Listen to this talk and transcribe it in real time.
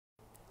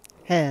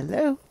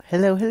Hello,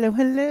 hello, hello,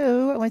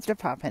 hello. I wanted to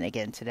pop in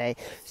again today.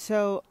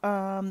 So,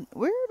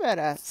 we're about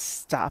a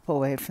stop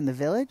away from the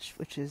village,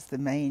 which is the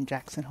main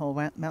Jackson Hole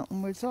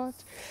Mountain Resort.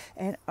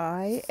 And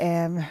I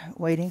am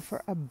waiting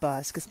for a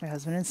bus because my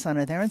husband and son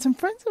are there. And some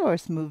friends of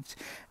ours moved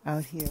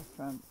out here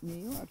from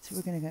New York. So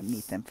we're going to go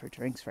meet them for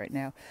drinks right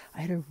now.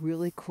 I had a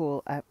really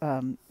cool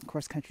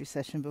cross-country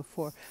session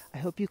before. I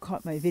hope you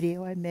caught my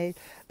video I made.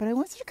 But I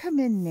wanted to come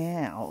in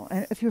now.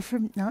 And if you're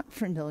not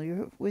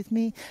familiar with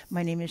me,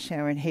 my name is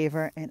Sharon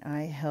Haver. And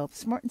I help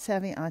smart and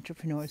savvy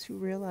entrepreneurs who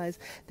realize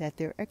that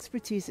their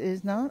expertise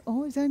is not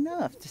always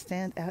enough to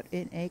stand out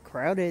in a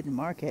crowded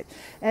market.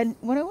 And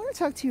what I want to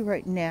talk to you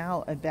right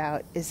now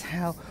about is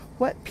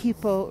what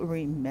people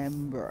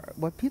remember.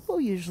 What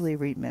people usually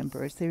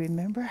remember is they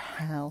remember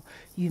how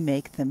you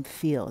make them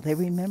feel. They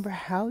remember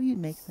how you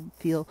make them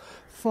feel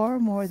far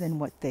more than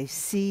what they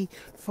see,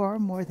 far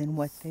more than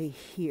what they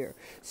hear.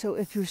 So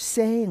if you're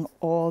saying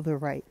all the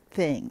right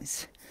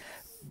things,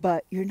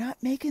 but you're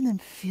not making them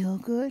feel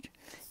good,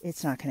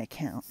 it's not going to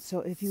count.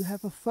 So if you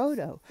have a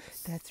photo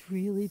that's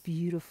really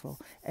beautiful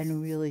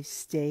and really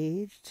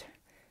staged,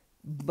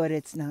 but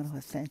it's not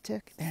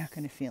authentic, they're not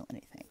going to feel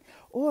anything.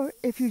 Or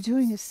if you're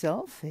doing a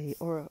selfie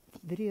or a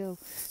video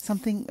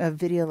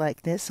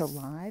like this, a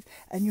live,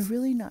 and you're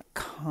really not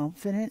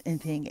confident in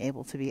being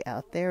able to be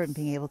out there and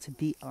being able to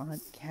be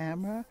on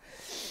camera,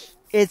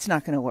 it's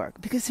not going to work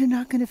because they're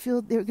going to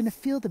feel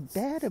the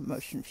bad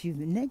emotion,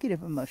 the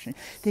negative emotion.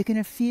 They're going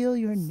to feel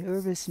your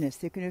nervousness.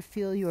 They're going to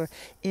feel your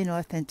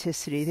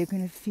inauthenticity. They're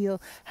going to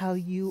feel how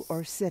you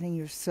are setting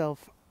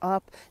yourself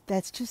up.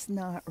 That's just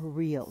not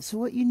real. So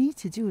what you need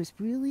to do is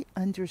really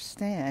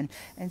understand,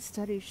 and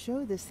studies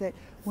show this, that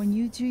when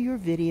you do your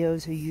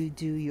videos or you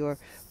do your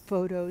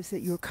photos,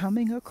 that you're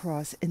coming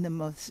across in the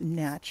most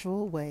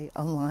natural way,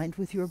 aligned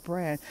with your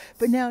brand.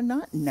 But now,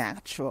 not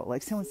natural,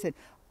 like someone said,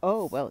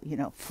 oh, well,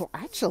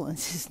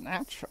 flatulence is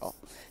natural.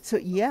 So,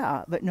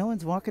 yeah, but no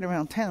one's walking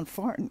around town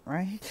farting,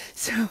 right?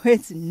 So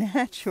it's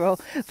natural,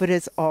 but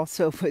it's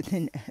also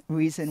within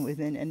reason,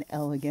 within an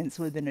elegance,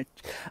 within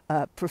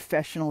a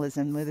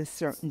professionalism, with a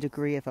certain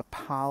degree of a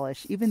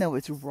polish, even though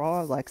it's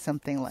raw like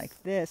something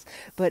like this,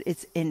 but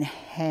it's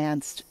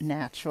enhanced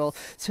natural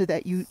so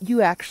that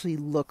you actually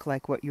look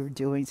like what you're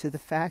doing. So the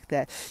fact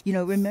that,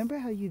 remember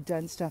how you've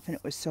done stuff and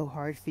it was so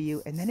hard for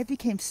you, and then it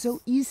became so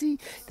easy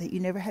that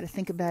you never had to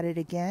think about it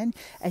again.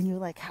 And you're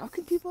like, how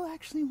can people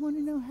actually want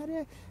to know how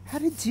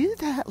to do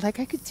that?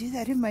 Like, I could do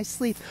that in my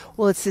sleep.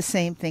 Well, it's the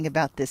same thing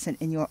about this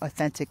in your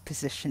authentic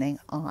positioning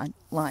online.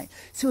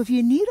 So if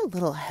you need a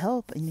little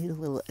help and need a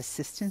little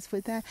assistance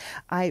with that,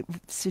 I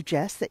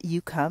suggest that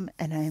you come,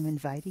 and I am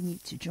inviting you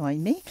to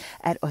join me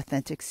at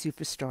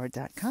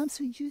AuthenticSuperstar.com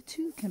so you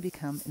too can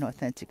become an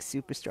authentic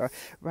superstar.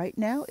 Right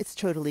now, it's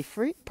totally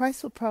free.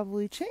 Price will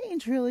probably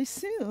change really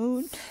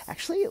soon.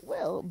 Actually, it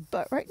will,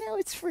 but right now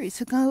it's free.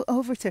 So go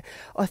over to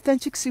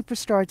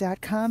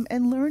AuthenticSuperstar.com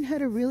and learn how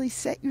to really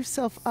set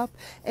yourself up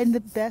in the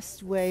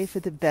best way for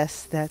the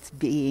best that's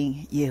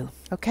being you.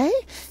 Okay?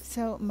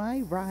 So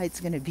my ride's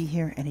going to be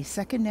here any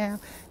second now,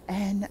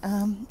 and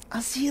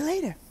I'll see you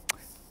later.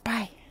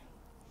 Bye.